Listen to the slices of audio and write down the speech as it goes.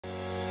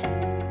Good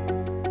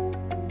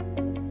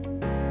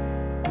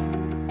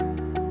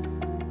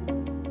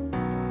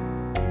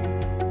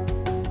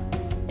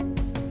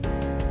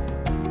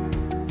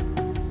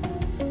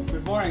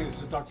morning,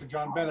 this is Dr.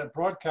 John Bennett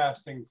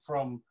broadcasting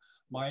from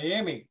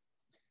Miami.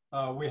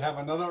 We have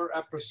another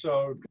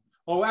episode.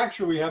 Oh,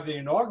 actually, we have the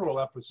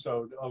inaugural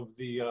episode of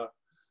the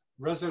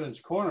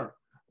Residence Corner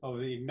of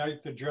the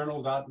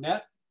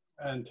IgniteTheJournal.net.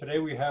 And today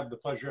we have the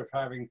pleasure of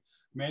having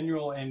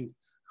Manuel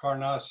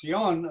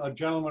Encarnacion, a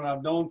gentleman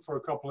I've known for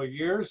a couple of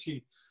years.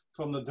 He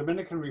from the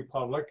Dominican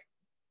Republic.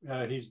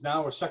 He's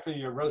now a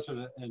second-year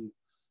resident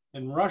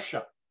in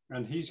Russia,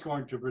 and he's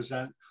going to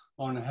present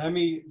on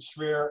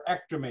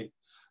hemispherectomy.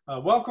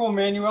 Welcome,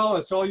 Emmanuel.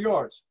 It's all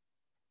yours.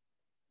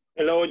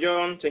 Hello,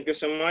 John. Thank you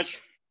so much.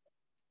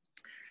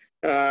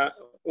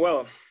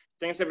 Well,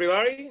 thanks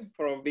everybody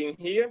for being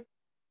here.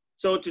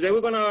 So today we're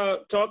going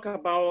to talk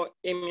about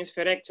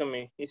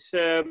hemispherectomy. It's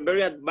a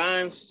very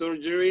advanced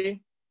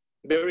surgery,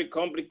 very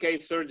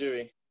complicated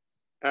surgery.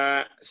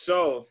 As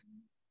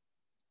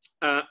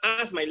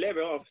my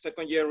level of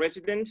second-year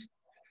resident,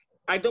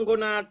 I don't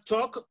gonna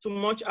talk too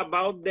much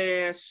about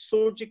the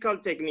surgical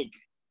technique.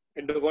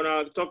 I'm not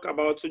gonna talk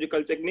about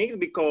surgical techniques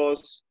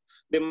because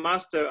the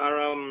master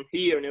are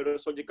here,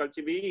 Neurosurgical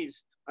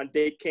TVs, and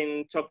they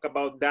can talk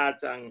about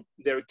that and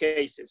their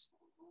cases.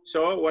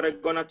 So what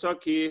I'm gonna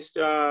talk is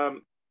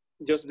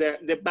just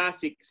the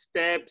basic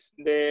steps,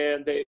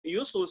 the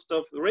usual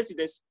stuff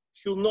residents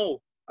should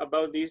know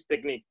about this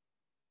technique.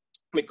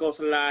 Because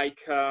like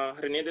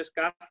René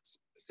Descartes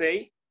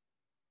say,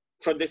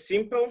 from the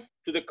simple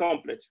to the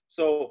complex.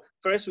 So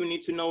first we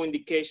need to know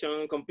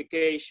indication,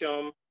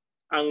 complication,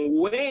 and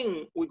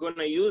when we're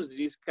gonna use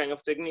this kind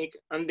of technique,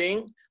 and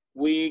then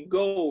we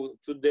go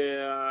to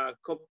the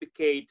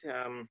complicate,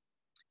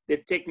 the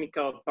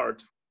technical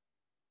part.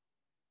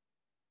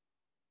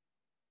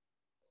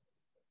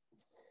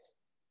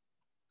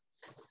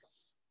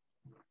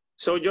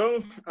 So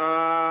John,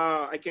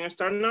 I can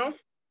start now?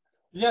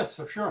 Yes,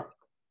 so sure.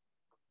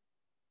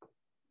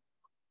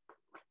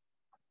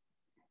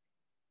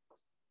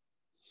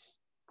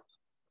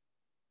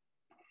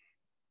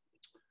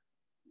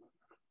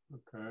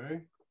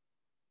 Okay.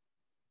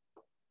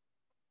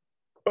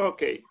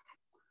 Okay.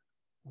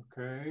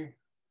 Okay.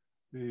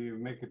 You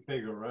make it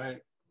bigger, right?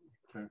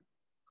 Okay.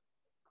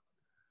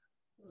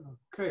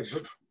 Okay,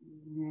 but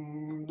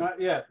not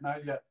yet,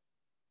 not yet.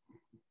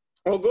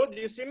 Oh, good.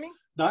 Do you see me?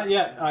 Not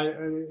yet.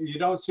 You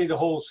don't see the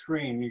whole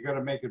screen. You got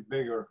to make it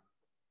bigger.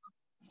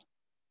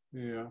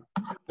 Yeah.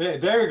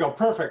 There you go.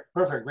 Perfect.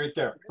 Perfect. Right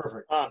there.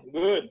 Perfect. Ah,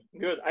 good.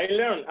 Good. I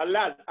learned a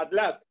lot at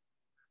last.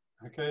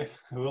 Okay.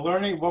 We're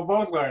learning. We're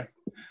both learning.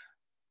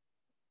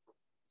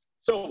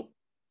 So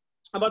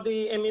about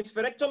the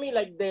hemispherectomy,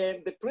 like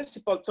the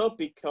principal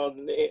topic,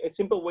 a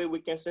simple way we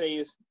can say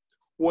is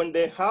when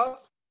the half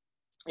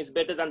is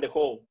better than the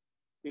whole,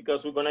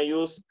 because we're gonna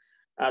use,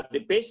 the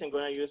patient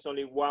gonna use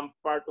only one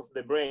part of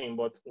the brain,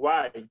 but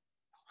why?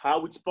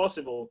 How it's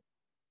possible?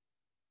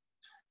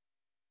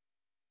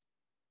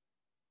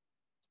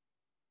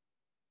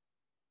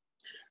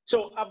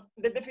 So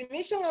the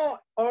definition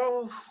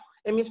of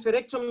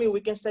hemispherectomy,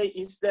 we can say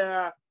is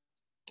the,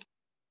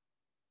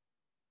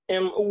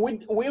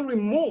 we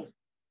remove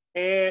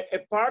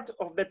a part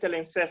of the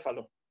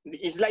telencephalon.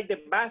 It's like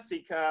the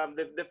basic,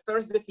 the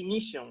first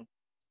definition.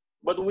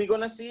 But we're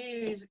gonna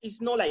see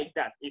it's not like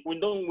that. If we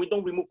don't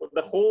remove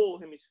the whole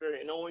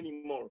hemisphere, no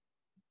anymore.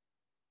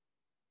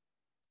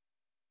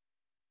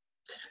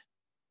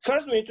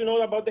 First, we need to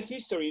know about the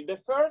history. The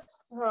first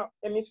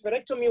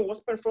hemispherectomy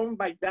was performed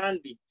by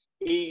Dandy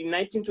in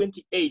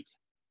 1928.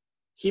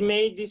 He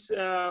made this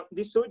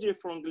surgery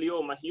from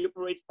glioma. He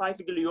operated 5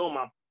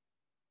 glioma.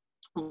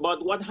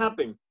 But what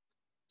happened?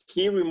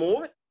 He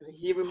removed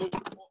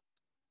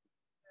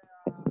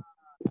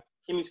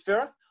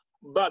hemisphere,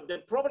 but the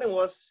problem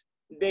was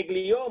the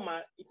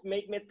glioma, it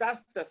made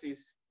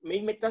metastasis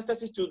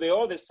to the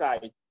other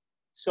side.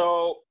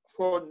 So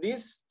for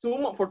this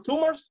tumor, for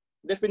tumors,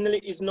 definitely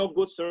is no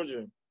good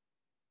surgery.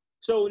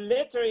 So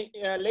later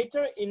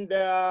in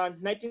the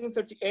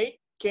 1938,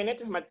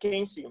 Kenneth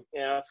Mackenzie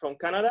from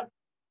Canada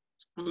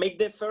made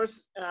the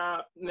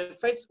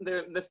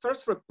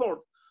first report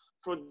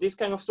for this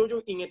kind of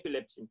surgery in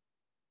epilepsy.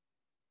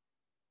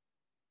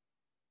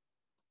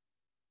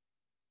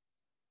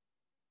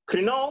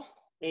 Crenot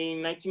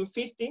in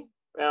 1950,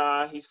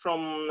 he's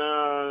from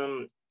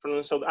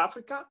South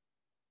Africa,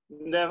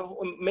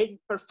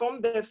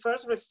 performed the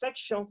first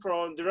resection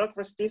for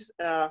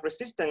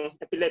drug-resistant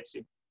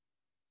epilepsy.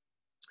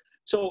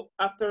 So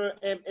after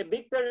a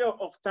big period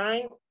of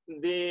time,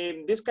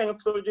 this kind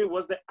of surgery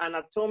was the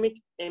anatomic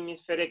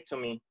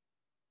hemispherectomy.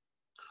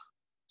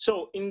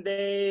 So in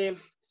the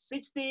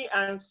 60s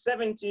and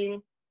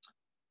 70s,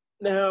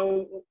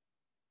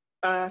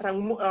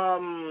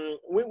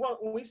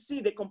 we see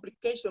the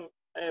complication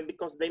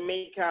because they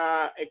make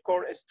a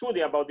core study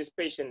about this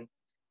patient.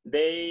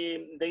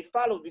 They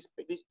follow this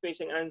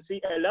patient and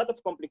see a lot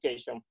of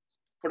complication.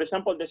 For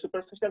example, the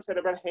superficial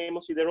cerebral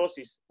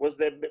hemosiderosis was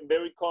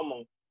very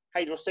common.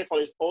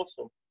 Hydrocephalus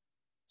also.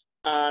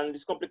 And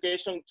this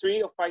complication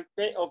 3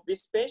 of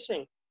this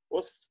patient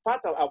was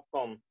fatal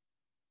outcome.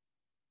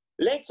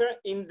 Later,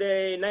 in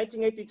the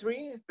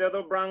 1983,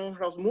 Theodor Brand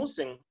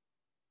Rasmussen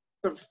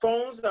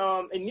performs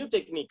a new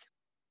technique.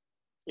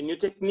 A new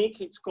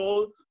technique, it's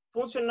called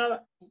functional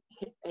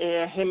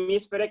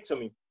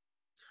hemispherectomy.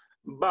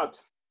 But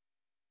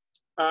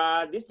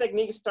this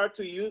technique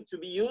started to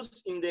be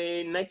used in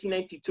the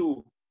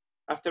 1992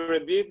 after a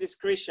brief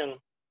description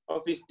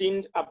of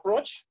distinct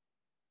approach.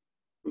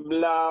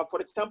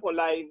 For example,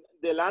 like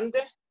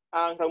Delande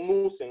and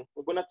Rasmussen.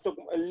 We're gonna talk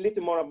a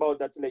little more about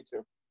that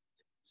later.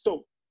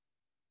 So,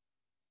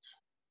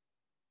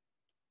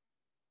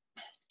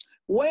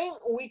 when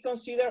we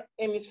consider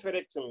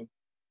hemispherectomy,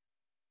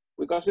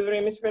 we consider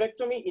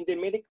hemispherectomy in the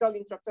medical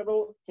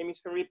intractable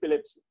hemispheric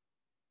epilepsy.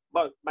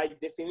 But by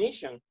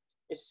definition,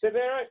 a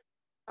severe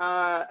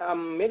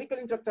medical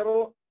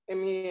intractable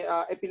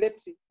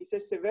epilepsy is a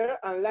severe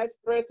and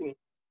life-threatening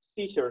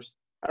seizures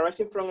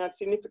arising from a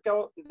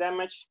significant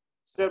damaged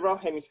cerebral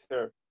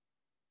hemisphere.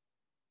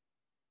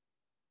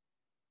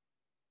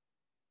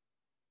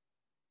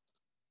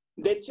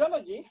 The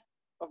etiology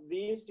of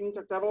this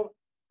intractable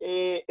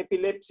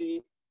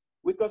epilepsy,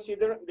 we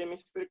consider the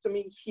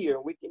hemispherectomy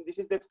here. This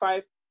is the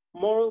 5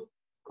 more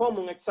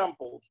common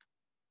examples.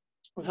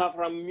 We have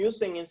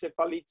Rasmussen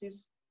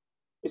encephalitis,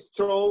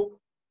 stroke,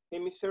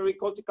 hemispheric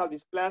cortical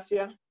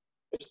dysplasia,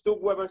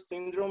 Stuck-Weber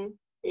syndrome,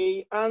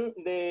 and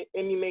the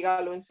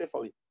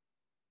hemimegaloencephaly.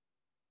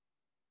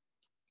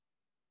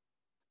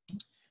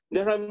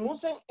 The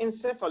Rasmussen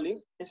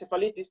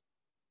encephalitis,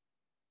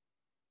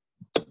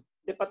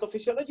 the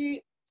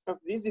pathophysiology of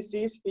this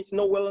disease is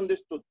not well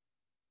understood,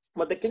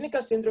 but the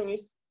clinical syndrome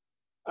is,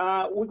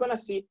 we're gonna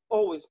see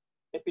always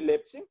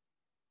epilepsy,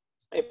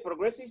 a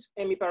progressive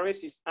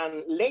hemiparesis,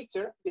 and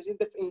later, this is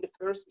in the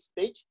first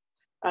stage,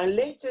 and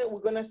later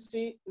we're gonna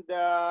see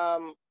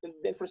the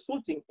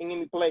resulting in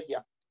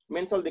hemiplegia,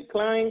 mental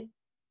decline,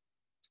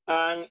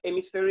 and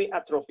hemispheric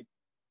atrophy.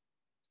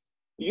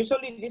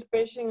 Usually this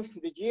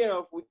patient, the year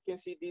of we can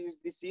see this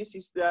disease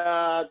is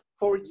the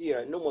 4th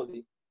year,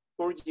 normally,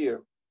 4th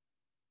year.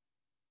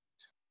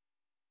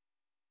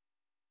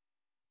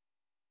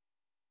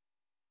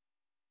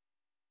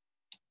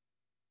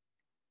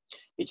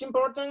 It's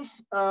important,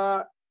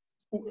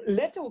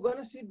 later we're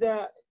gonna see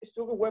the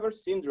Stuck-Weber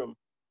syndrome.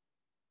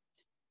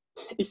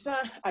 It's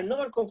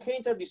another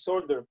congenital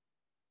disorder,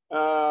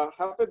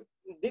 have a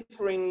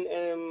different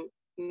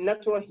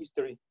natural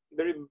history,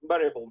 very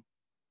variable.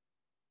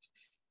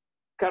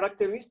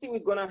 Characteristic, we're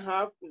gonna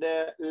have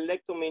the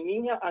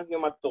leptomania and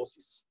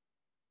hematosis.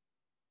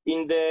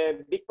 In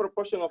the big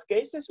proportion of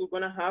cases, we're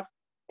gonna have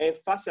a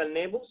facial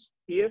nevus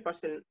here,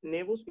 facial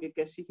nevus, you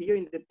can see here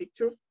in the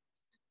picture.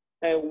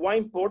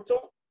 Wine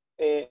portal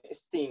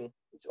sting,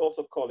 it's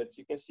also called,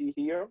 you can see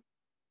here.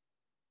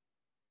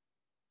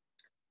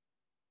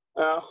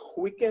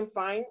 We can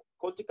find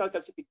cortical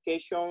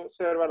calcification,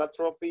 cerebral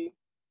atrophy,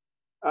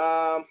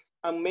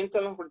 and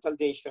mental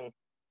retardation.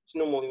 It's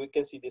normally, we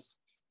can see this.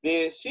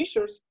 The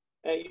seizures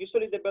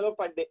usually develop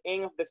at the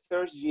end of the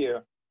 1st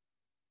year.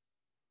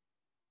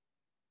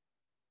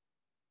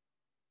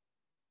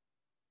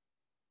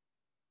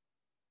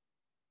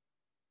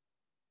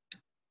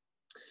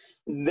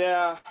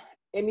 The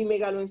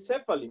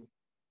hemimegaloencephaly.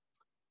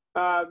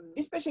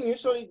 This patient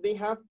usually, they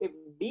have a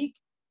big,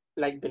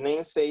 like the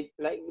name said,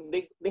 like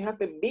they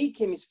have a big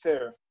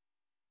hemisphere,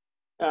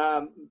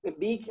 a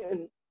big,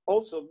 and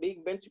also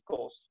big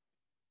ventricles.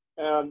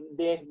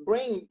 The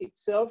brain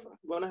itself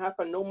gonna have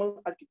a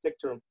normal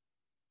architecture.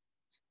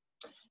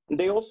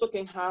 They also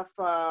can have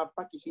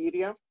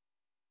pachygyria,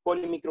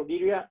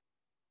 polymicrogyria,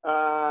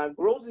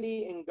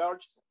 grossly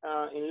enlarged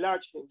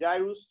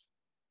gyrus,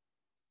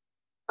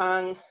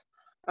 and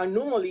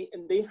normally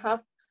they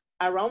have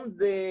around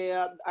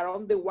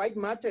the white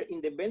matter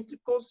in the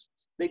ventricles,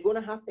 they're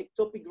gonna have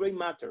ectopic gray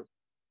matter.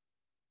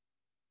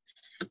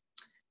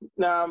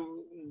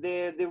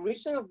 The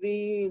reason of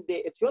the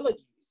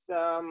etiology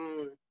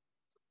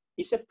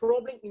is a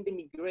problem in the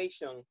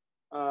migration,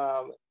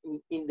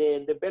 in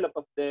the development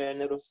of the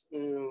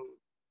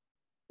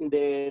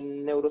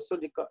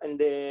neurosurgical and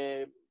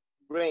the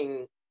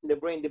brain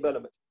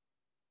development.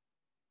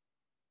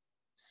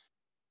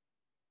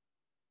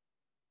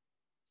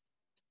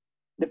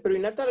 The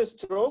perinatal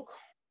stroke,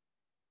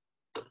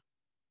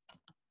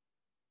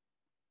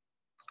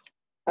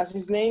 as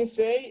his name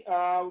say,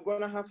 we're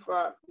gonna have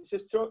this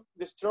stroke.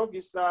 The stroke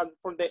is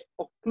for the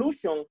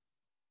occlusion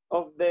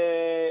of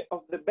the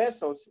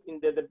vessels in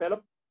the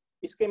development.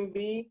 It can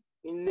be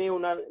in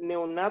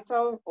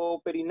neonatal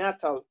or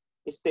perinatal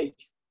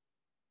stage.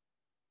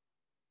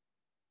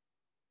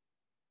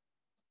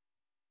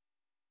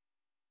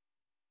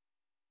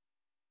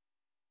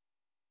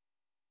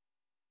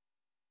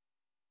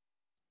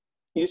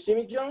 You see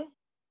me, John?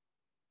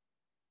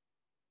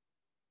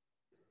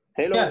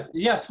 Hello. Yeah,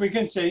 yes, we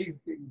can see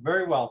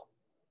very well.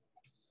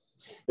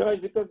 No,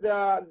 it's because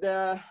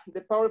the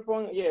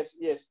PowerPoint. Yes,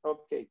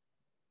 okay.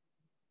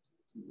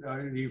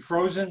 You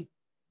frozen?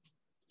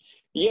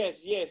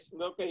 Yes,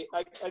 okay.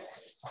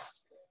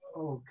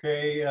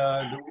 Okay.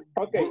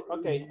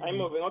 Okay, I'm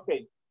moving.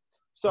 Okay,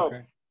 so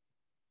okay.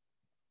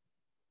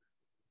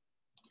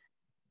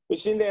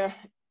 it's in the,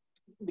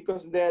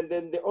 because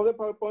the other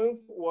PowerPoint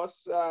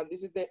was,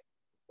 this is the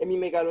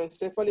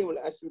hemimegaloencephaly,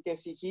 as you can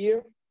see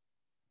here.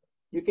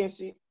 You can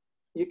see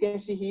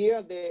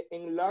here the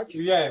enlarged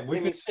Yeah,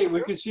 hemisphere.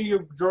 we can see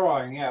your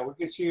drawing. Yeah, we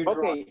can see your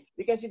drawing. Okay,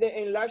 you can see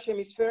the enlarged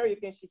hemisphere. You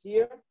can see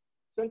here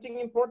something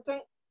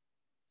important.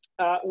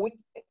 We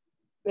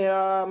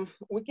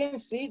can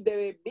see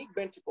the big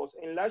ventricles,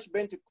 enlarged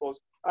ventricles,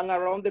 and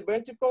around the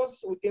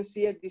ventricles we can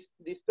see this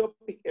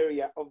dystopic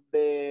area of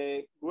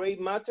the gray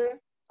matter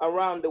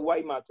around the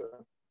white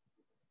matter.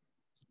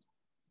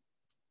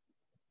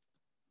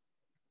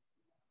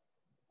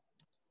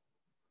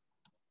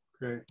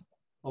 Okay.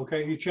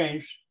 Okay, you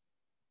changed.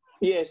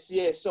 Yes,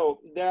 yes.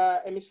 So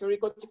the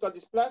hemispheric cortical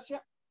dysplasia,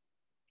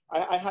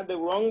 I had the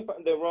wrong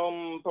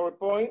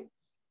PowerPoint.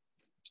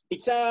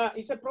 It's a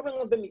problem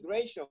of the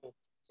migration.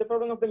 It's a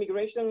problem of the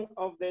migration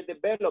of the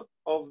develop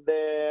of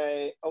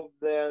the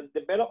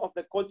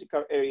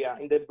cortical area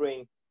in the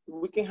brain.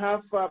 We can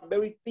have a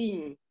very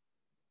thin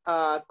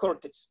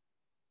cortex.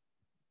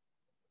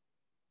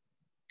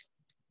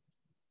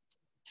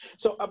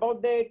 So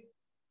about the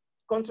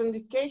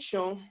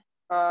contraindication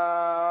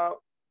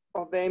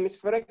of the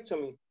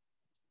hemispherectomy.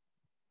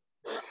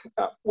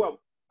 Well,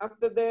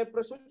 after the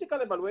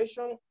presurgical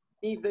evaluation,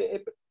 if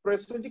the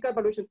presurgical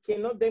evaluation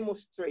cannot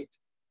demonstrate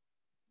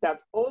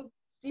that all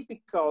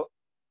typical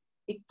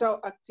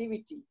ictal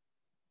activity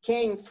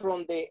came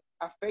from the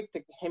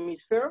affected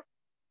hemisphere,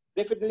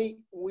 definitely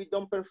we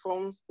not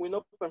perform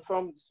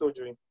the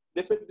surgery.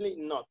 Definitely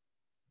not.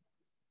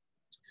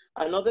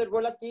 Another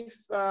relative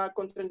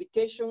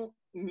contraindication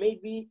may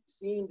be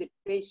seeing the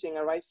patient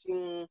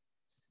arising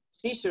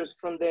seizures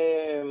from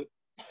the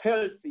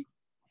healthy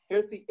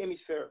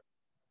hemisphere.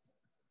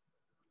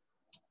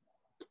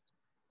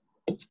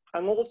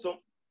 And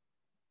also,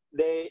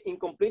 the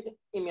incomplete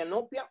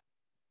hemianopia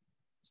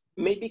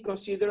may be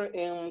considered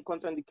a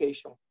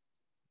contraindication.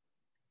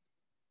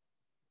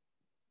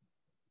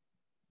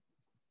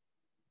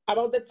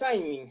 About the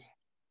timing,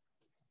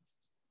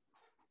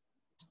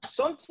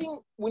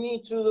 something we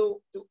need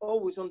to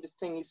always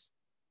understand is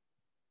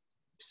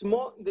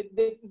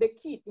the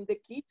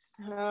kids,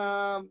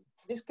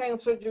 this kind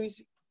of surgery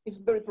is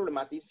very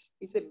problematic.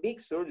 It's a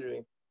big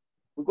surgery.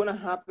 We're gonna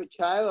have a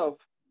child of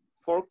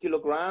 4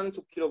 kilograms,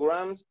 2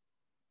 kilograms,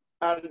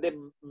 and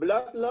the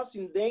blood loss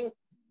in them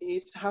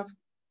have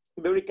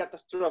very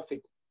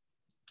catastrophic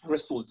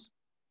results.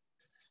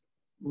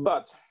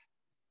 But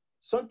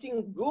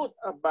something good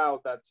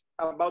about that,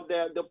 about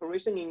the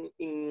operation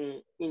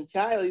in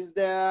child, is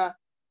the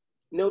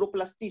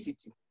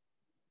neuroplasticity.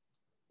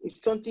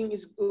 It's something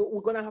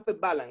we're gonna have a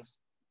balance.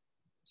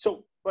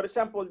 So, for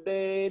example,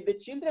 the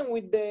children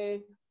with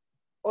the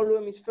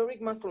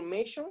holohemispheric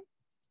malformation,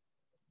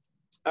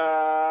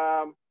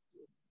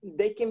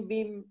 they can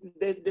be,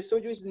 the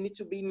surgeries need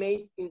to be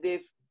made in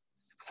the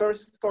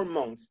first 4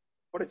 months,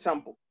 for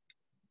example.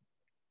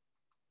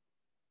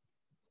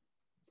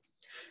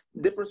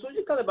 The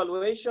presurgical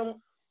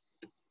evaluation,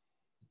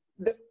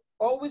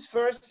 always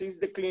first is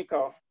the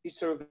clinical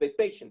history of the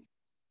patient.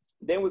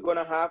 Then we're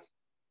gonna have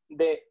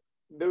the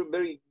very,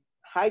 very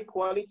high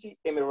quality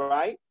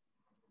MRI.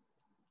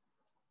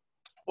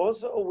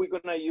 Also, we're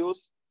gonna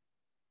use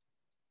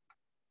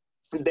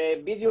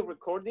the video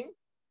recording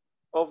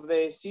of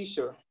the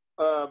seizure,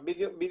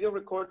 video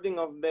recording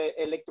of the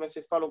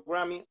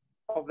electroencephalography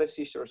of the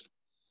seizures.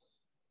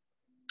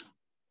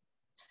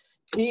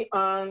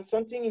 And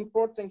something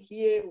important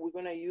here, we're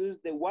gonna use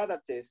the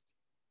WADA test.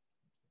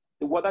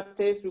 The WADA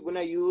test we're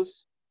gonna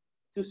use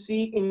to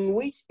see in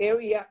which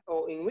area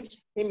or in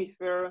which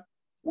hemisphere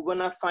we're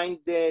gonna find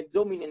the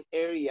dominant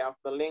area of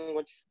the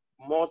language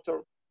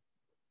motor.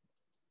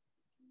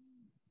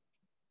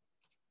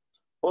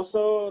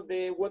 Also,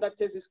 the WADA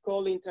test is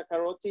called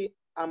intracarotid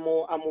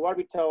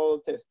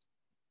amoorbital test.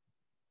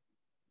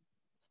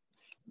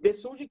 The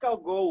surgical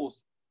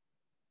goals.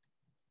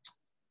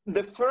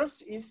 The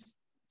first is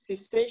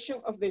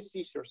cessation of the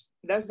seizures.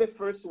 That's the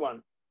first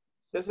one.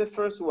 That's the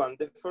first one.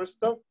 The first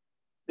stop,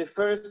 the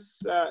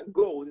first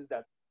goal is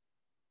that.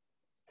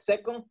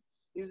 Second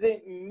is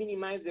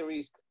minimize the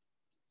risk.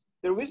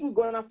 The risk we're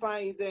gonna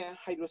find is the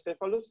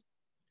hydrocephalus.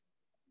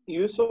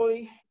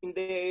 Usually in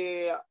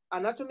the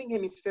anatomic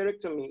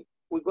hemispherectomy,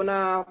 we're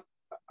gonna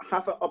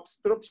have an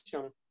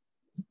obstruction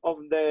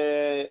of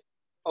the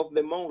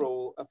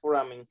Monroe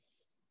foramen.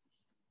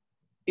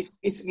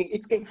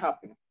 It can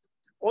happen.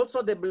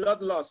 Also the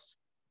blood loss,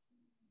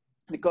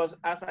 because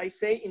as I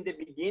say in the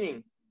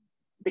beginning,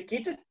 the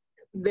kids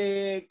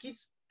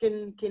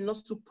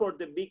cannot support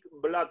the big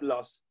blood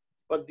loss.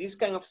 But this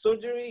kind of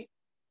surgery,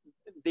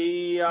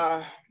 the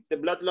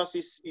blood loss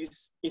is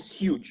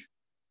huge.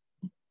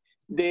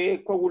 The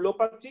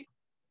coagulopathy,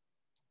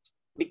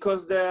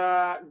 because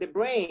the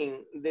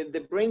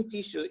brain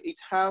tissue, it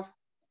have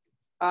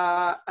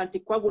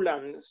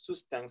anticoagulant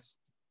substance.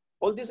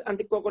 All these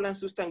anticoagulant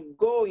substance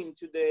go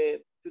into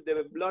the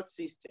blood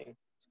system,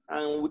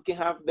 and we can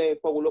have the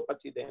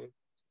coagulopathy then.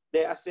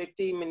 the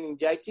ascitic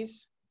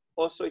meningitis,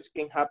 also it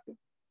can happen.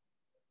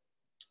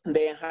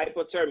 The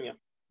hypothermia.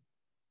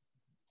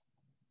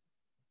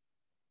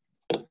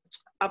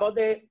 About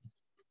the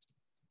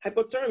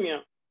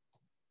hypothermia,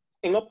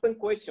 an open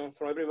question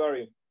for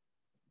everybody.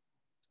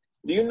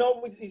 Do you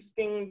know this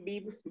can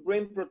be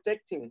brain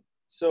protecting?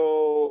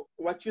 So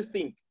what you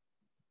think?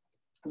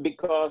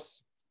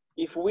 Because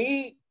if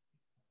we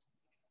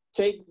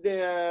take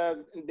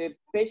the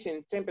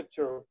patient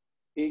temperature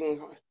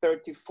in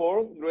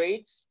 34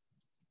 grades,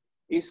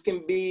 it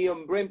can be a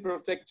brain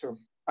protector.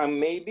 And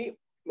maybe,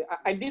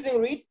 I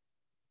didn't read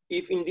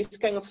if in this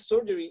kind of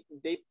surgery,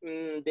 they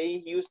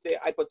use the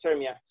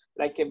hypothermia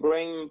like a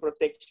brain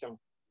protection.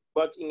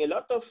 But in a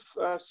lot of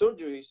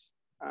surgeries,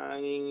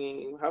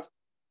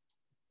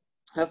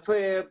 have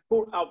a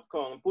poor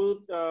outcome,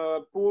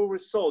 poor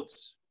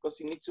results, because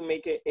you need to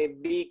make a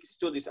big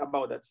studies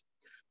about that.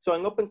 So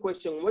an open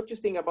question, what do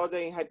you think about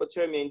the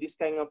hypothermia in this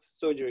kind of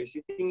surgeries?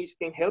 You think it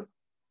can help,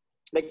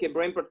 like a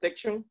brain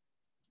protection?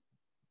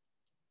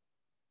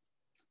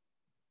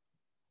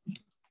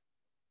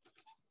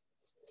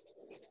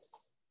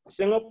 It's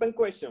an open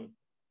question.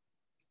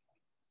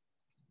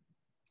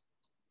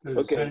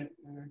 Okay.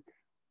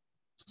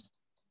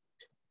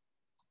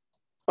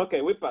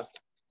 Okay, we passed.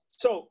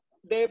 So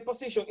the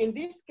position, in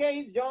this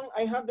case, John,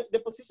 I have the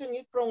position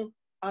is from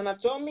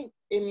anatomic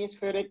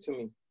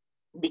hemispherectomy,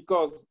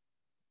 because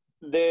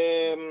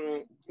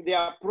the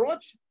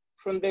approach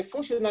from the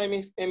functional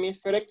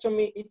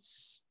hemispherectomy,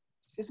 it's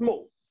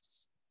small.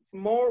 It's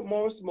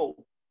more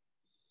small.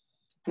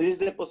 This is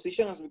the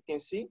position, as we can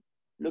see.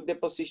 Look the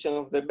position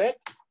of the bed.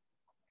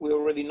 We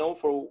already know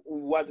for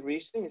what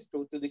reason is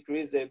to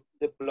decrease the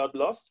blood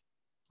loss.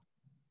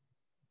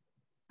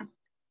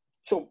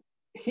 So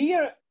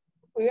here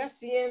we are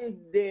seeing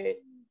the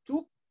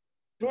two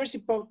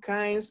principal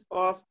kinds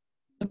of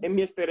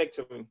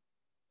hemispherectomy.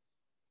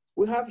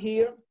 We have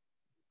here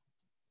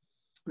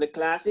the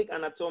classic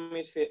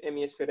anatomic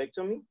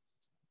hemispherectomy.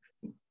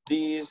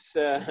 This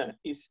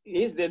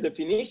is the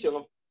definition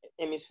of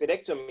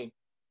hemispherectomy.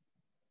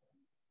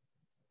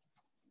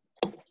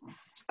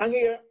 And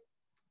here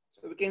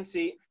we can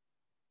see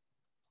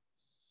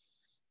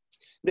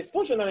the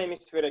functional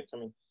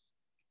hemispherectomy.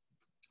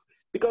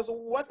 Because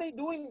what they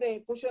do in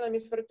the functional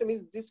hemispherectomy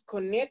is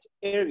disconnect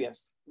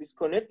areas.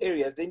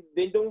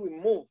 They don't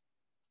remove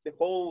the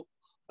whole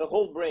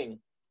brain.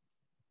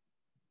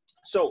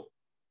 So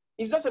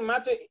it doesn't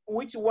matter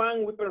which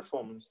one we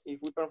perform.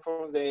 If we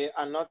perform the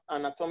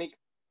anatomic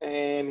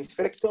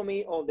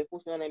hemispherectomy or the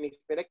functional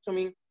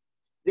hemispherectomy,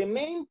 the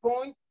main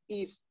point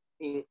is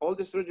in all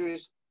the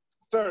surgeries,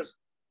 first,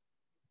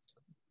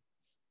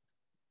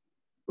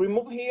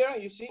 remove here,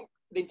 you see,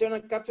 the internal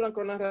capsule and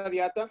corona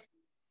radiata,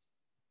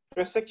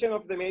 resection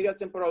of the medial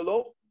temporal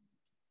lobe,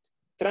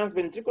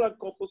 transventricular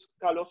corpus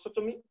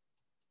callosotomy,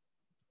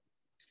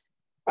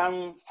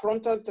 and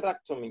frontal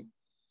tractomy.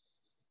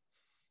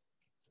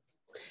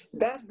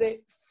 That's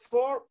the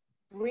four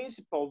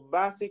principal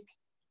basic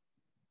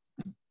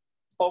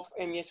of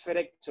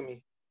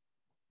hemispherectomy.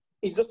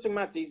 It doesn't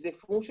matter, it's the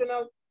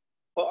functional,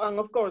 and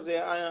of course,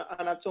 the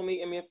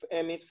anatomic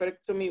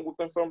hemispherectomy, we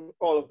perform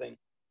all of them.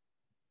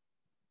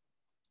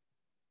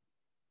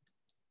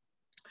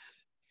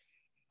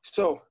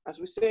 So, as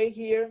we say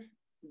here,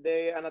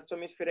 the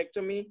anatomic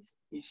spherectomy,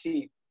 you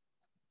see,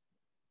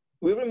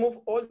 we remove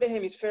all the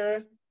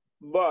hemisphere,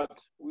 but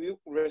we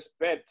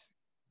respect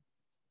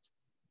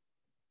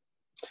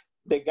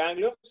the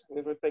ganglions.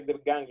 We respect the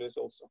ganglions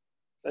also.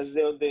 That's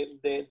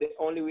the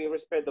only we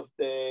respect of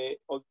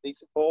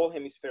this whole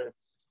hemisphere,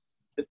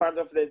 the part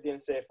of the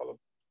encephalon.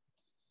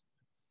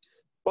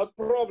 But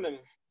problem,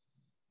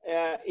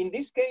 in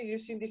this case, you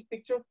see in this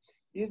picture,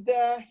 is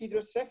the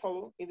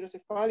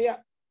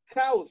hydrocephalia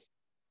caused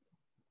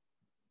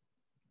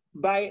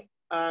by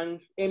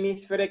an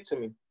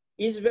hemispherectomy.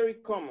 It's very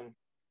common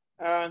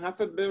and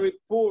have a very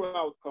poor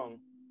outcome.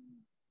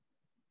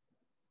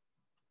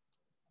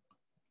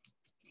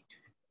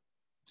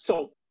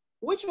 So,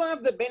 which one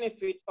of the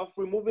benefits of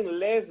removing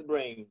less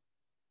brain?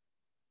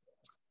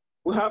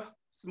 We have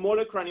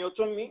smaller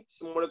craniotomy.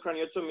 Smaller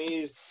craniotomy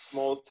is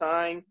small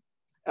time.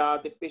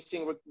 The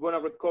patient gonna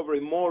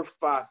recover more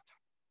fast.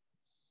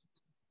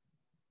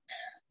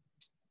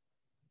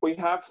 We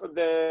have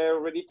the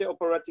reduced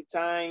operative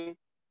time,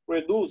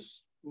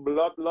 reduce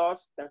blood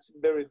loss. That's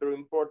very, very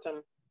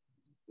important.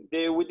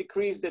 We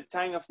decrease the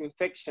time of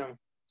infection,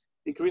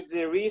 decrease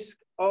the risk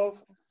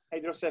of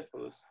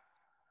hydrocephalus.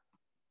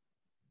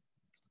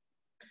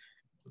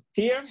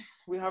 Here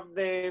we have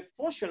the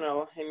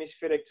functional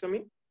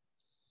hemispherectomy.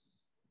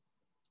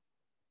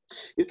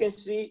 You can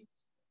see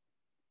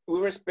we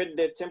respect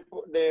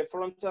the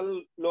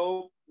frontal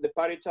lobe, the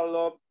parietal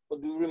lobe,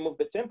 but we remove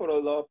the temporal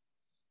lobe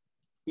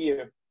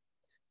here.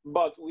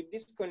 But we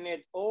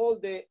disconnect all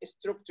the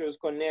structures,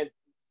 connect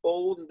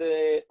all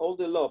the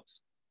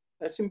lobes.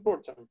 That's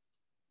important.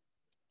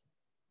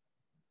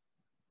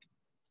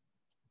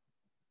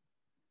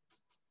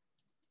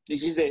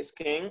 This is the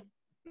scan,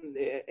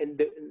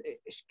 the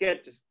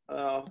sketch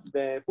of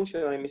the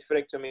functional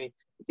hemispherectomy.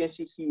 You can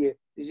see here,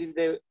 this is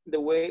the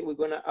way we're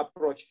gonna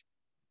approach.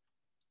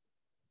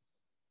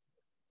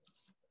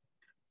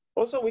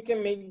 Also, we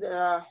can make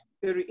the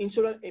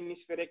peri-insular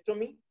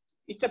hemispherectomy.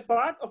 It's a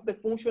part of the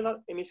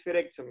functional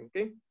hemispherectomy,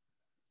 okay?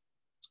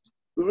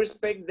 We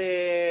respect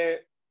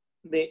the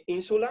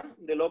insula,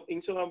 the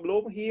insular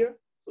lobe here.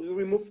 We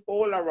remove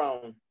all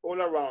around.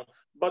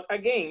 But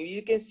again,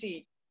 you can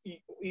see,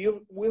 we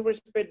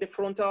respect the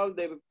frontal,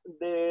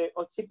 the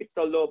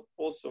occipital lobe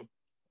also.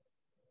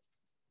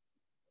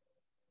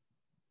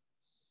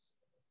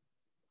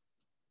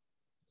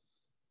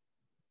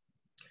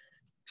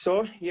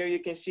 So here you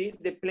can see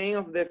the plane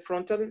of the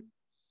frontal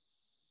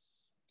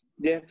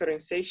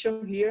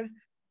differentiation here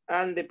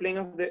and the plane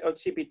of the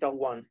occipital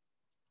one.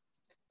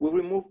 We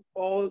remove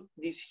all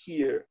this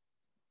here,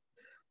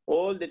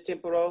 all the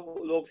temporal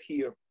lobe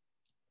here.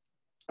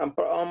 And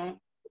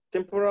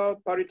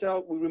temporal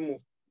parietal we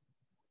remove.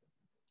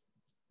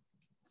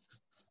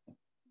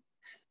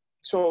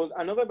 So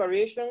another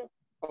variation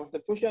of the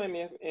functional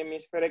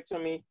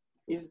hemispherectomy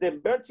is the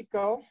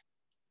vertical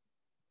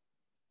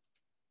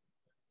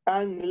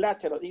and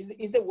lateral. Is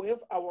the way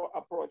of our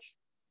approach.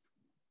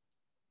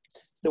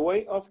 The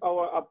way of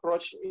our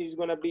approach is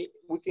gonna be,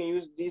 we can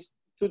use these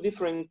two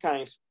different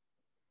kinds.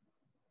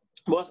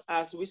 But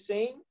as we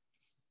say,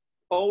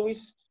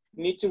 always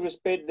need to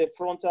respect the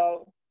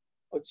frontal,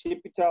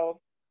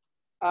 occipital,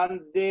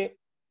 and the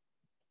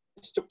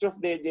structure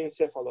of the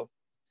encephalon.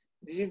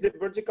 This is the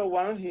vertical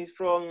one. He's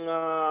from,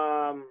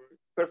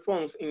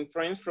 performed in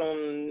France from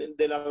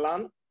De La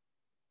Land.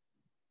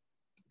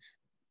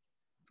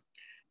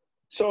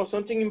 So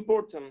something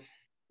important,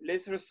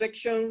 less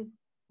resection,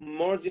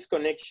 more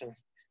disconnection.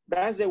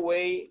 That's the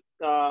way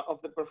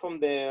of the perform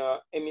the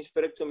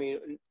hemispherectomy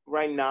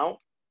right now.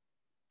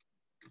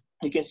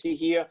 You can see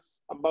here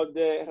about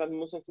the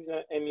Rasmussen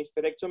functional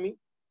hemispherectomy.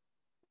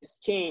 It's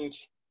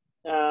changed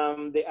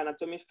the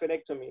anatomic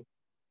spherectomy.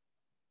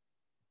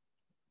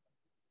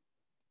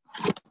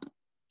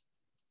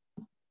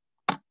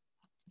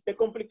 The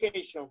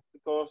complication,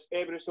 because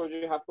every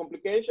surgery has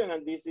complication,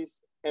 and this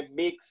is a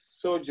big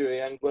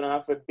surgery. I'm gonna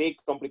have a big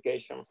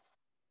complication.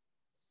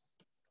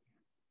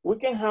 We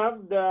can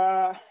have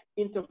the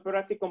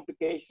intraoperative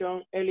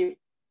complication, early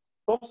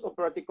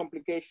post-operative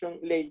complication,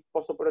 late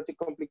post-operative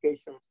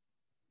complication.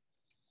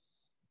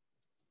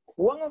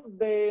 One of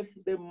the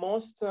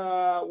most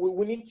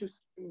we need to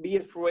be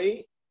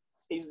afraid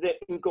is the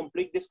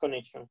incomplete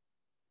disconnection.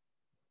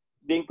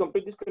 The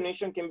incomplete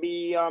disconnection can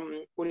be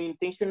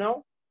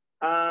unintentional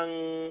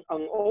and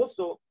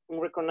also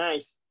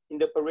unrecognized in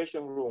the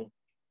operation room.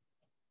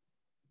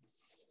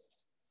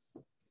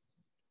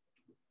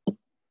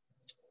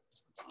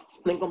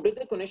 The incomplete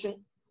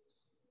disconnection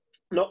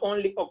not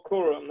only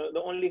occurs,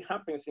 not only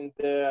happens in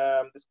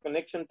the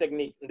disconnection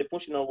technique, in the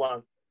functional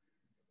one.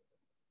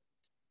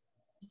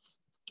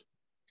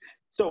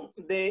 So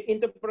the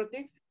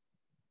interpretive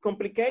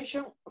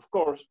complication, of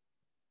course,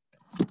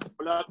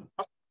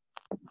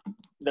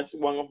 that's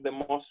one of the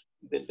most,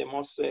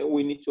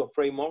 we need to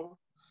afraid more.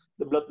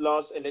 The blood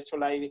loss,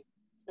 electrolyte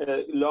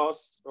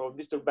loss or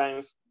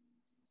disturbance,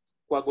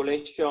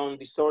 coagulation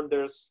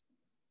disorders,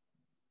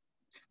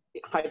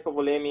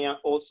 hypovolemia,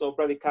 also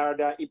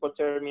bradycardia,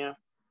 hypothermia.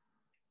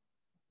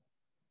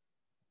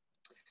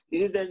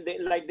 This is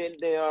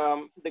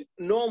the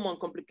normal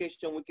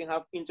complication we can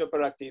have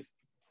intraoperative.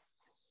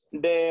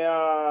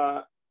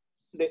 The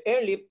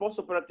early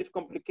postoperative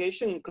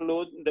complication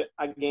include the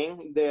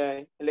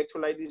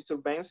electrolyte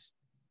disturbance,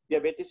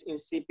 diabetes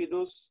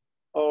insipidus,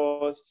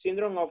 or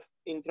syndrome of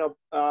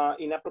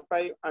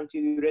inappropriate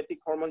antidiuretic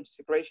hormone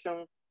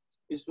secretion,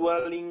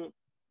 swelling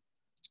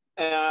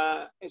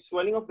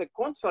of the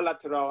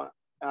contralateral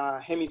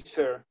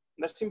hemisphere.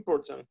 That's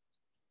important.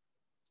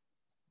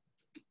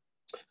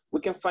 We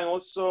can find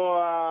also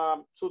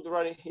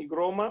subdural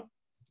hygroma.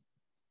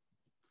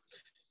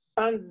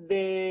 And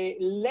the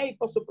late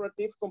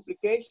postoperative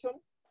complication,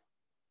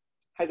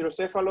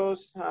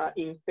 hydrocephalus,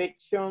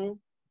 infection.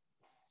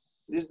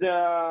 This is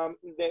the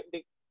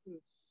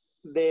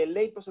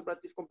late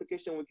postoperative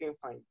complication we can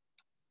find.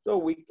 So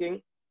we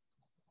can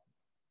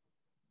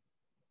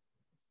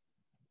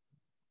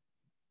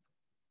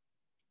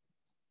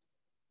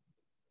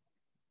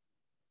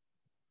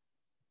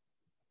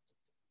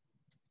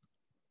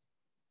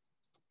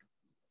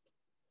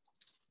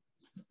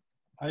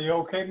Are you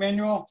okay,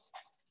 Manuel?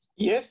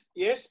 Yes,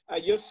 yes. I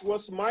just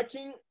was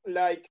marking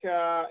like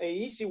an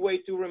easy way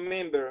to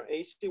remember,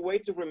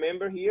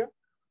 here.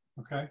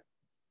 Okay.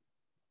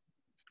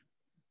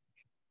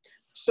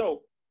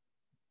 So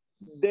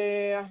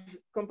the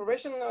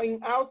comparison in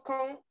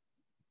outcome,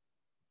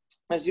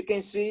 as you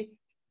can see,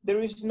 there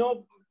is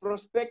no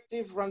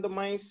prospective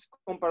randomized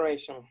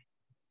comparison.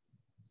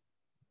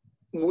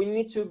 We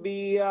need to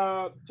be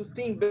to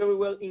think very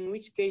well in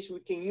which case we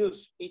can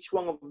use each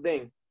one of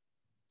them,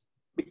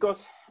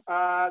 because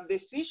the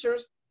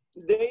seizures,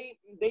 they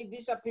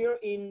disappear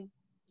in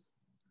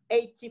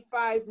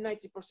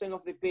 85–90%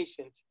 of the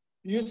patients,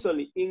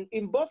 usually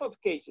in both of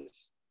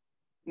cases.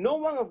 no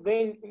one of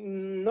them,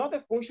 not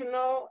the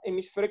functional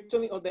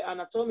hemispherectomy or the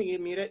anatomic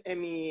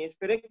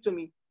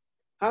hemispherectomy,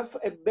 have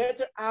a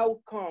better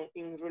outcome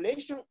in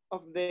relation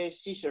of the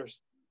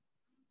scissors.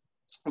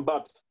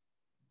 But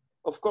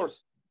of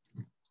course,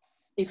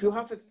 if you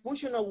have a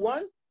functional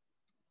one,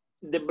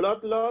 the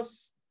blood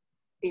loss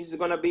is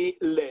gonna be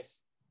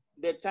less.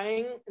 The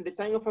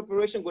time of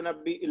operation gonna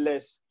be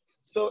less.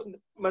 So,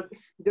 but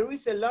there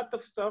is a lot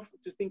of stuff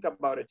to think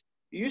about it.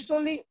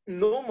 Usually,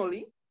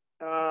 normally,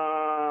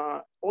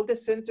 all the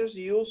centers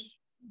use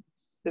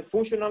the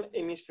functional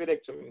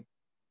hemispherectomy.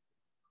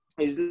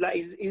 Is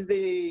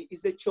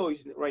the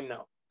choice right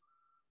now.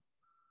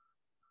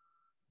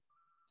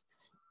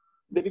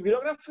 The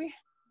bibliography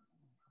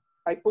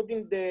I put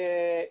in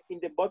the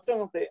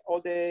bottom of all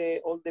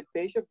the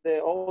page of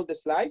all the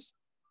slides.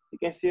 You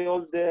can see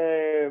all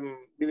the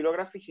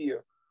bibliography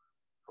here.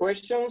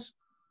 Questions?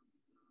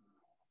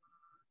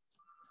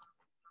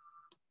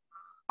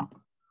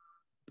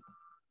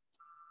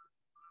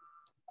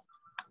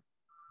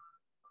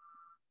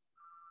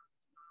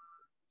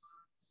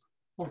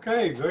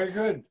 Okay, very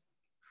good.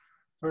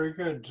 Very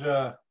good.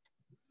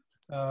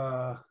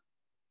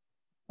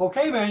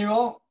 Okay,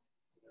 Manuel.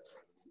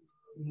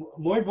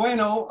 Muy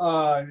bueno.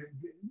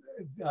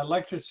 I'd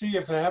like to see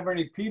if they have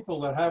any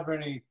people that have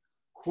any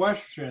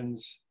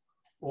questions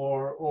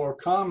or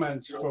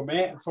comments for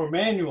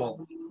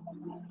Manuel.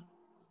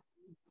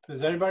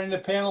 Does anybody in the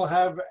panel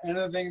have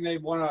anything they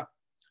want to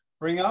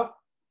bring up?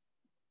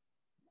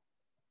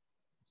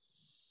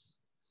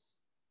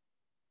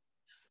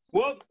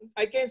 Well,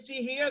 I can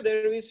see here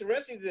there is a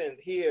resident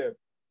here.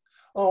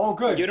 Oh,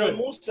 good. Gerald Good.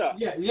 Musa.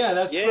 Yeah,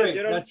 that's Yes, great.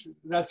 Gerald.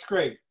 That's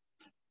great.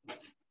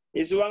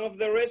 He's one of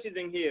the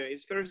residents here.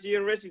 He's first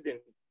year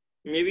resident.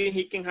 Maybe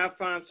he can have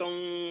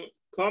some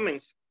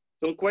comments,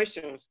 some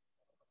questions.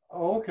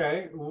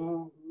 Okay.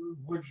 Well,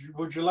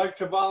 would you like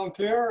to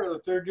volunteer, a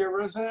third year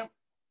resident,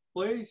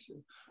 please?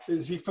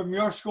 Is he from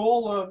your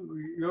school,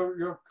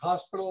 your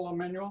hospital,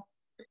 Emmanuel?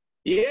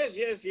 Yes.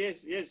 He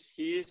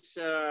is.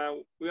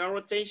 We are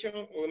rotation.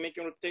 We're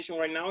making rotation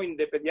right now in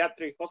the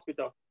pediatric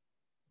hospital.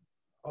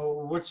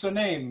 Oh, what's the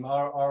name?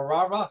 Or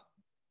Rava?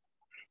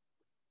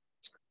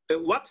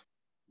 What?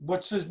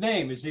 What's his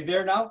name? Is he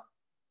there now?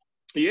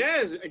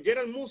 Yes,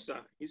 Gerald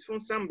Musa. He's from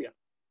Zambia.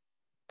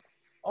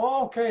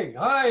 Okay.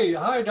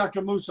 Hi,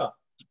 Dr. Musa.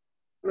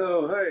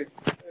 Hello, hi.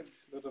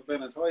 Thanks, Dr.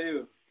 Bennett. How are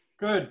you?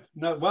 Good.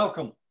 No,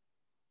 welcome.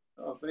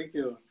 Oh, thank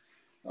you.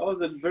 That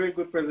was a very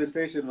good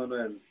presentation,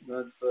 Manuel.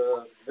 That's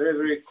very,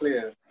 very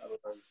clear.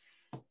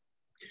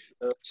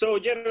 So,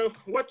 Gerald,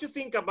 what do you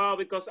think about,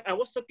 because I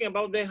was talking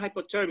about the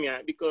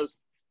hypothermia, because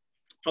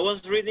I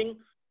was reading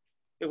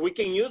if we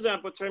can use the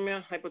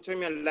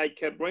hypothermia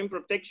like brain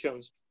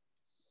protections.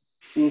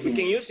 Mm-hmm. We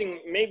can use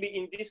it maybe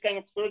in this kind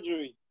of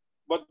surgery,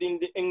 but in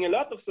a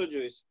lot of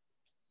surgeries.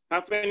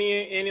 Have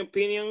any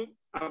opinion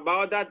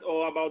about that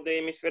or about the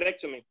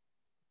hemispherectomy?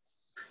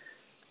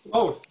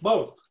 Both.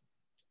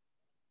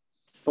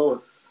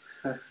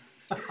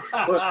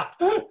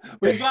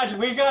 We got you.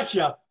 We got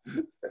you.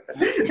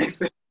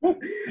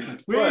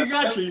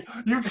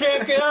 You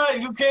can't get out.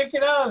 You can't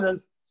get out of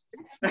this.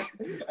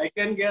 I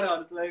can't get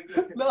out. It's like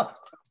no.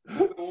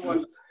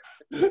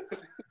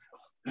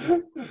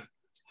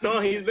 No,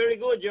 he's very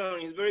good, John.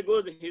 He's very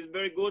good. He's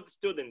very good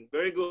student.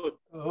 Very good.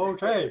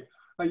 Okay.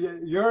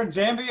 You're in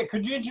Zambia.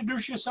 Could you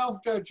introduce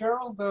yourself,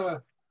 Gerald?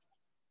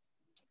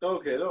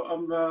 Okay. No,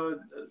 I'm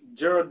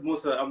Gerald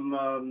Musa. I'm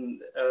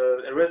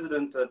a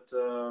resident at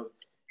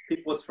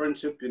People's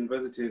Friendship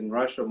University in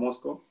Russia,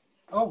 Moscow.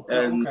 Oh,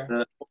 and,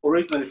 okay.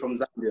 Originally from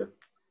Zambia.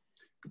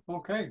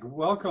 Okay,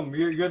 welcome.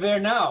 You're there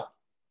now.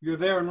 You're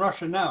there in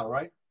Russia now,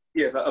 right?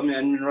 Yes, I'm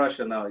in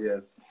Russia now,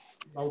 yes.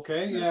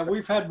 Okay, yeah,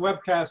 we've had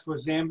webcasts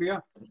with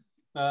Zambia.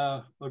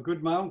 A good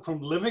amount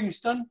from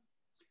Livingston.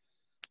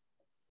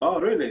 Oh,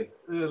 really?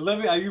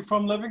 Are you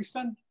from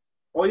Livingston?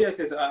 Oh, yes,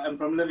 I'm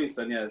from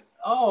Livingston, yes.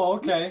 Oh,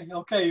 okay.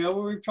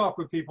 We've talked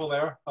with people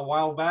there a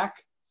while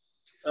back.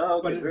 Oh,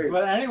 okay, great.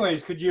 But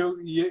anyways, could you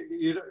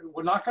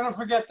we're not going to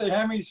forget the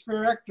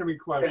hemispherectomy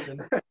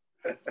question.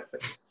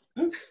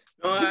 No,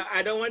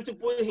 I don't want to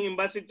put him in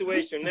bad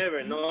situation,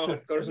 never. No,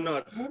 of course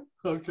not.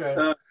 Okay.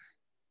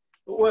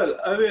 Well,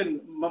 I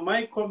mean,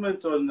 my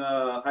comment on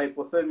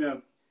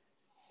hypothermia,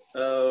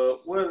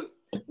 well,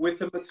 with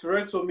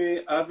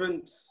hemispherectomy, I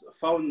haven't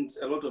found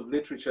a lot of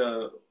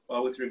literature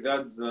with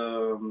regards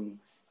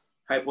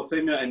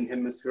hypothermia and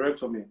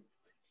hemispherectomy.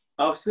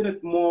 I've seen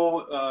it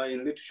more in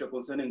literature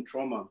concerning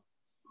trauma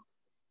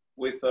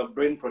with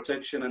brain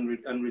protection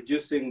and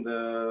reducing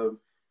the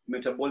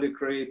metabolic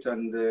rate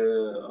and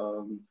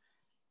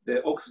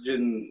the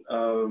oxygen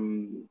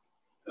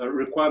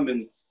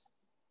requirements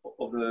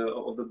of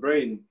the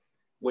brain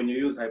when you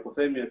use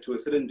hypothermia to a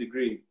certain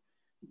degree.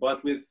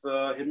 But with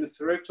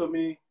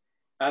hemispherectomy,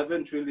 I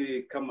haven't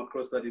really come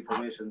across that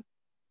information. It's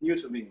new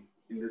to me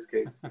in this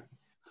case.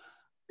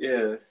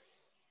 Yeah.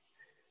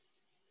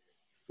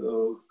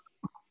 So.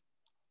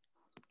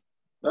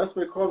 That's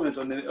my comment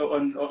on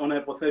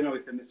hypothermia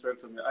with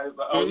hemispherectomy.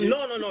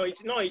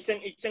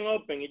 It's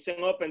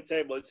an open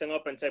table. It's an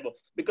open table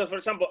because, for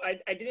example,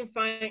 I didn't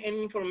find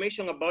any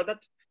information about that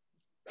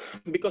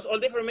because all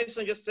the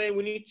information just say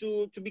we need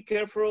to be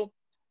careful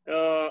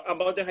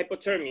about the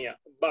hypothermia,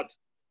 but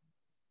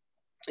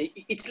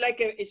it's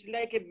like a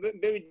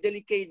very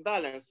delicate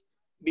balance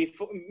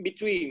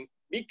between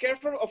be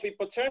careful of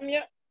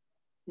hypothermia,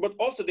 but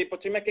also the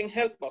hypothermia can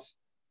help us.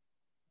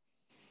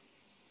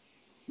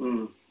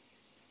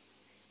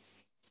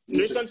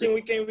 There's something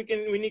we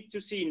need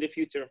to see in the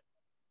future.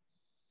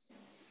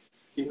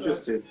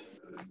 Interesting.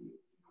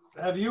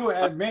 Have you,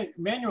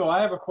 Manuel?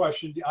 I have a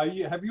question.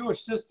 Have you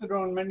assisted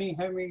on many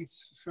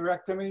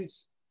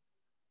hemispherectomies?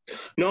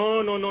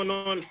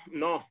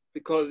 No,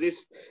 because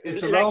it's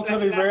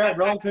relatively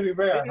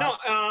rare.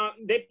 No,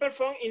 they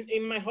perform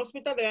in my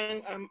hospital.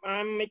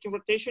 I'm making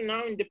rotation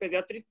now in the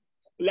pediatric.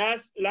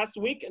 Last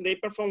week they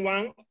performed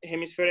one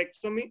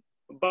hemispherectomy,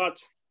 but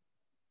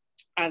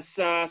as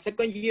a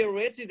second-year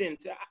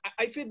resident,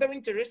 I feel very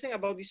interesting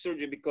about this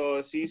surgery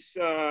because it's,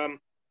 of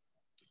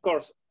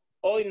course,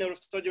 all in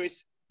neurosurgery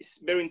is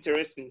very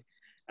interesting.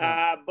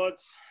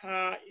 But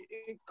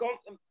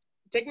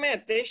take my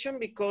attention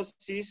because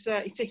it's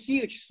a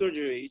huge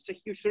surgery. It's a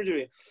huge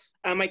surgery.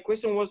 My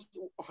question was,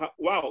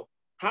 wow,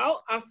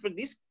 how after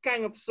this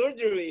kind of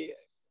surgery,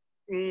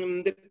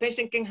 the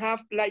patient can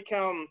have like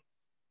a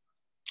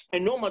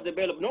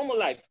normal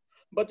life?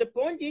 But the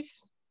point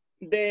is,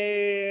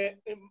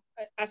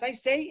 as I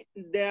say,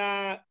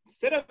 the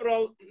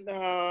cerebral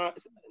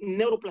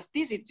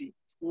neuroplasticity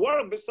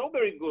work so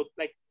very good.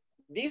 Like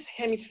this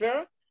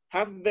hemisphere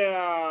have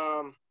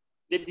the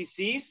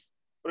disease,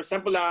 for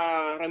example,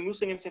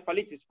 Ramusian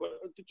encephalitis,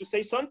 to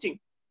say something.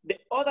 The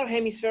other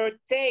hemisphere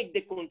take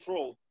the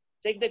control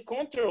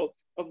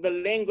of the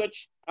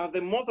language of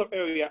the motor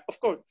area. Of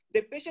course,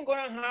 the patient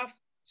gonna have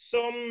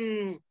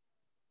some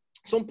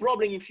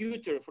problem in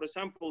future. For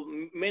example,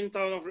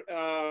 mental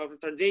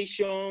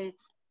retardation,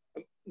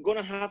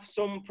 gonna have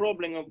some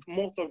problem of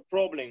motor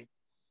problem.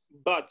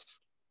 But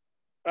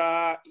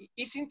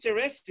it's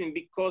interesting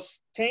because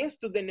thanks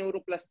to the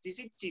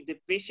neuroplasticity, the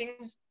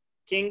patients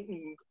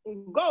can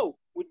go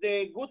with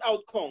a good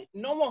outcome.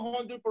 Not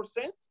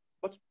 100%,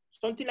 but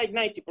something like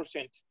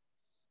 90%.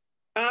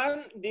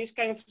 And this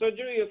kind of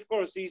surgery, of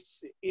course,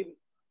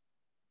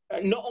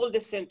 not all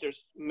the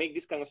centers make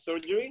this kind of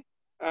surgery.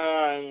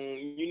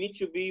 You need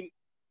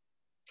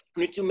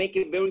to make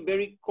a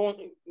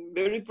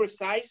very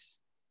precise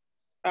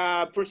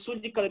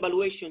surgical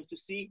evaluation to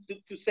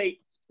say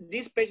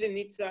this patient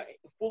needs a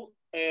full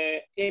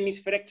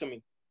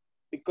hemispherectomy,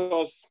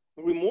 because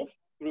remove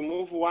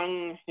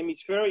one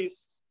hemisphere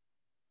is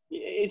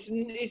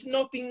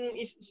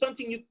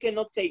something you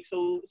cannot take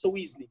so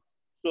easily.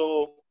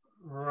 So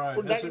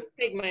right, that is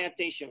take my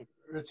attention.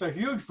 It's a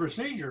huge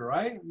procedure,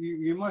 right?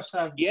 You must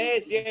have.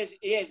 Yes, it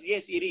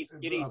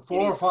is.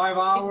 4 or 5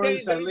 hours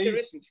very at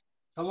least.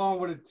 How long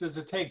does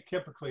it take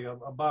typically?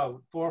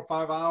 About 4 or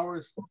 5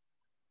 hours?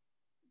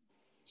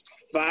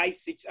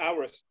 5-6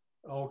 hours.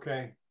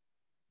 Okay.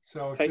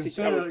 So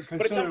consider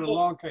a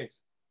long case.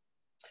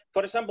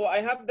 For example, I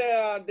have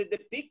the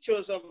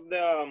pictures of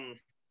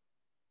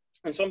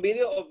and some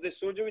video of the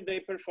surgery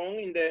they perform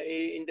in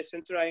the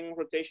center I'm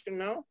rotation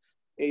now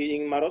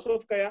in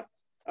Marosovkaya.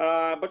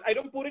 But I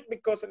don't put it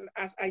because,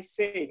 as I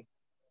say,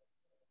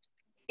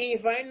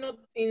 if I'm not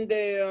in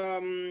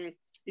the,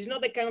 it's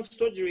not the kind of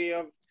surgery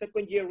of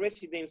second-year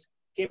residents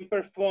can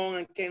perform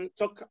and can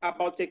talk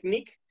about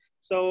technique.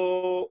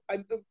 So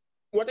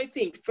what I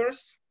think,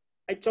 first,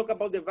 I talk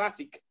about the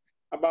basic,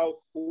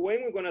 about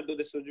when we're gonna do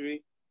the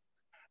surgery,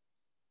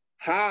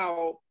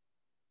 how,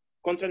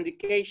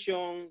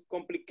 contraindication,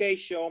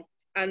 complication,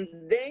 and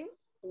then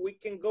we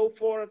can go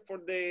for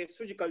the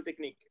surgical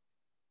technique.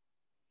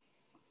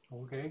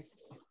 Okay.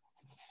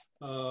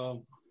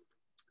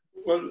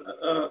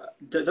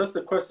 Just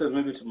a question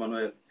maybe to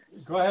Manuel.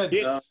 Go ahead.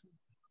 Yes.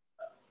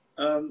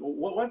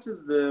 What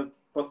is the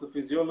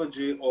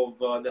pathophysiology of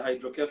the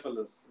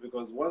hydrocephalus?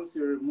 Because once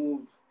you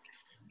remove...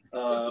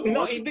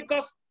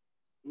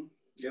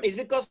 it's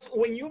because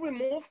when you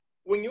remove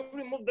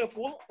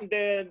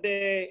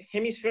the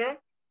hemisphere,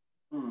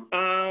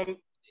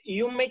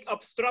 you make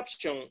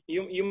obstruction.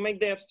 You make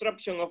the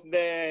obstruction of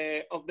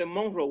the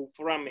Monroe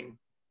foramen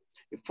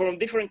from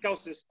different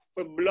causes,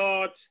 for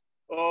blood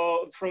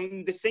or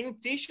from the same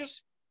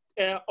tissues.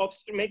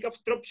 Make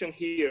obstruction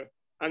here,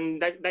 and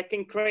that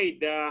can create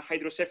the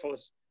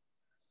hydrocephalus.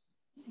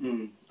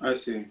 I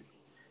see,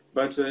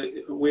 but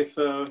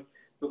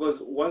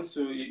because once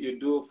you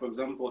do, for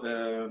example,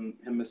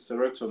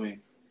 hemispherectomy,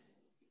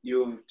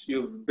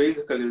 you've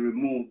basically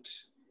removed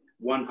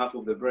one half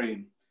of the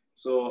brain.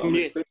 So I'm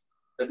expecting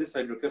that this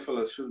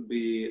hydrocephalus should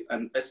be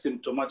an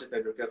asymptomatic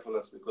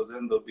hydrocephalus, because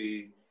then there'll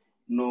be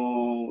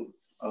no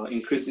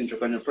increase in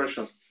intracranial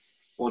pressure.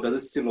 Or does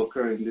it still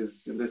occur in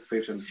these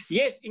patients?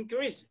 Yes,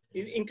 increase.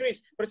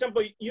 For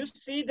example, you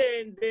see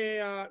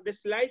the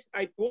slides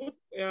I put.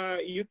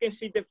 You can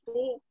see the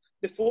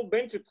full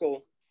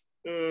ventricle.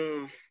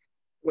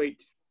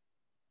 Wait.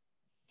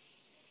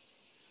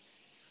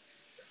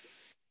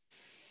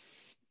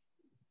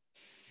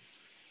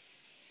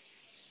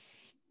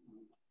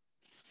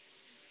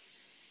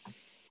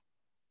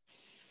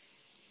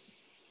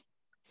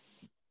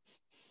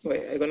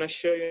 Wait, I'm gonna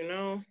show you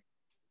now.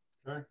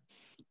 Okay.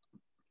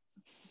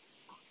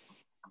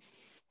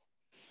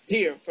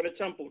 Here, for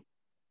example,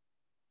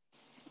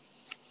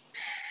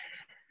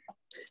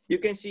 you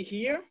can see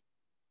here.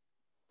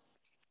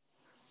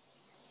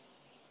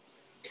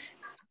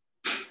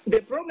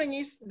 The problem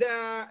is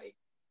that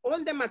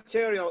all the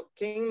material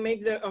can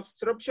make the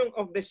obstruction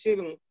of the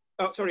ceiling,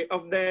 of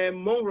the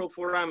Monroe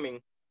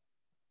foramen.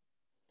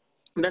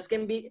 That's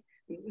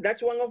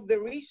one of the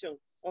reasons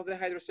of the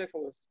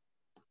hydrocephalus.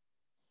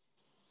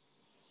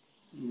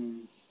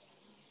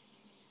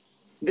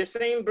 The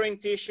same brain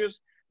tissues,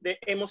 the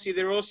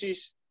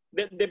hemosiderosis,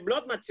 the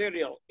blood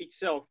material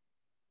itself.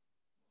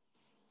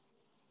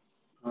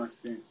 I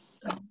see.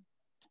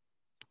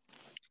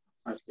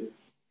 I see.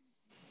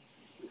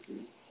 I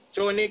see.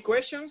 So any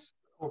questions?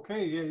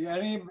 Okay, yeah,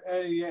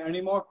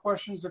 any more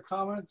questions or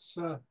comments?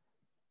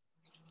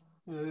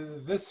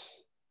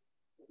 This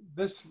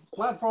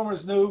platform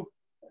is new.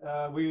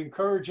 We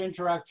encourage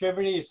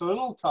interactivity. It's a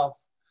little tough.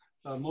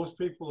 Most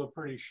people are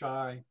pretty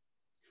shy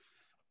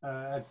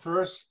at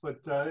first,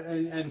 but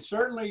and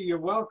certainly you're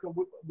welcome.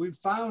 We've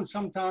found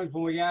sometimes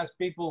when we ask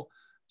people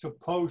to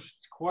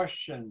post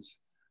questions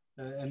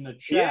in the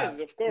chat, yes,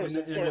 of course, in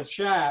the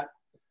chat,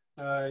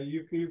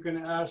 you can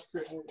ask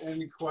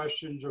any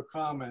questions or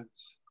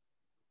comments.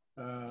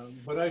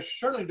 But I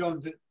certainly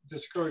don't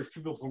discourage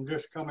people from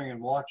just coming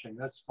and watching.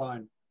 That's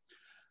fine.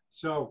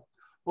 So,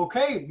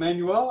 okay,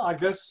 Manuel, I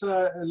guess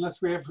unless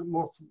we have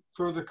more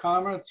further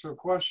comments or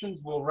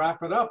questions, we'll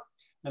wrap it up.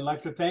 I'd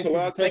like to thank you.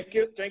 Well, thank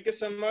you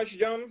so much,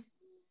 John.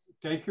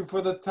 Thank you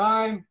for the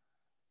time.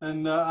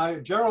 And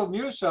Gerald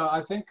Musa,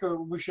 I think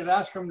we should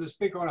ask him to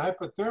speak on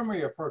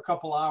hypothermia for a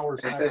couple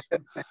hours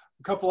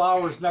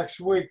next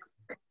week.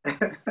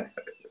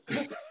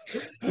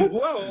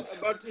 Well,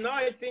 but now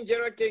I think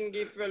Gerald can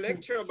give a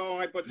lecture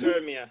about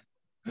hypothermia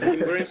in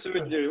brain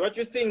surgery. What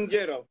do you think,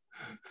 Gerald?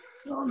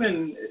 I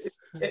mean,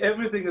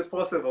 everything is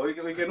possible. We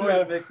can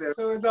always make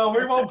that. No,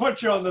 we won't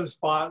put you on the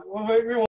spot. We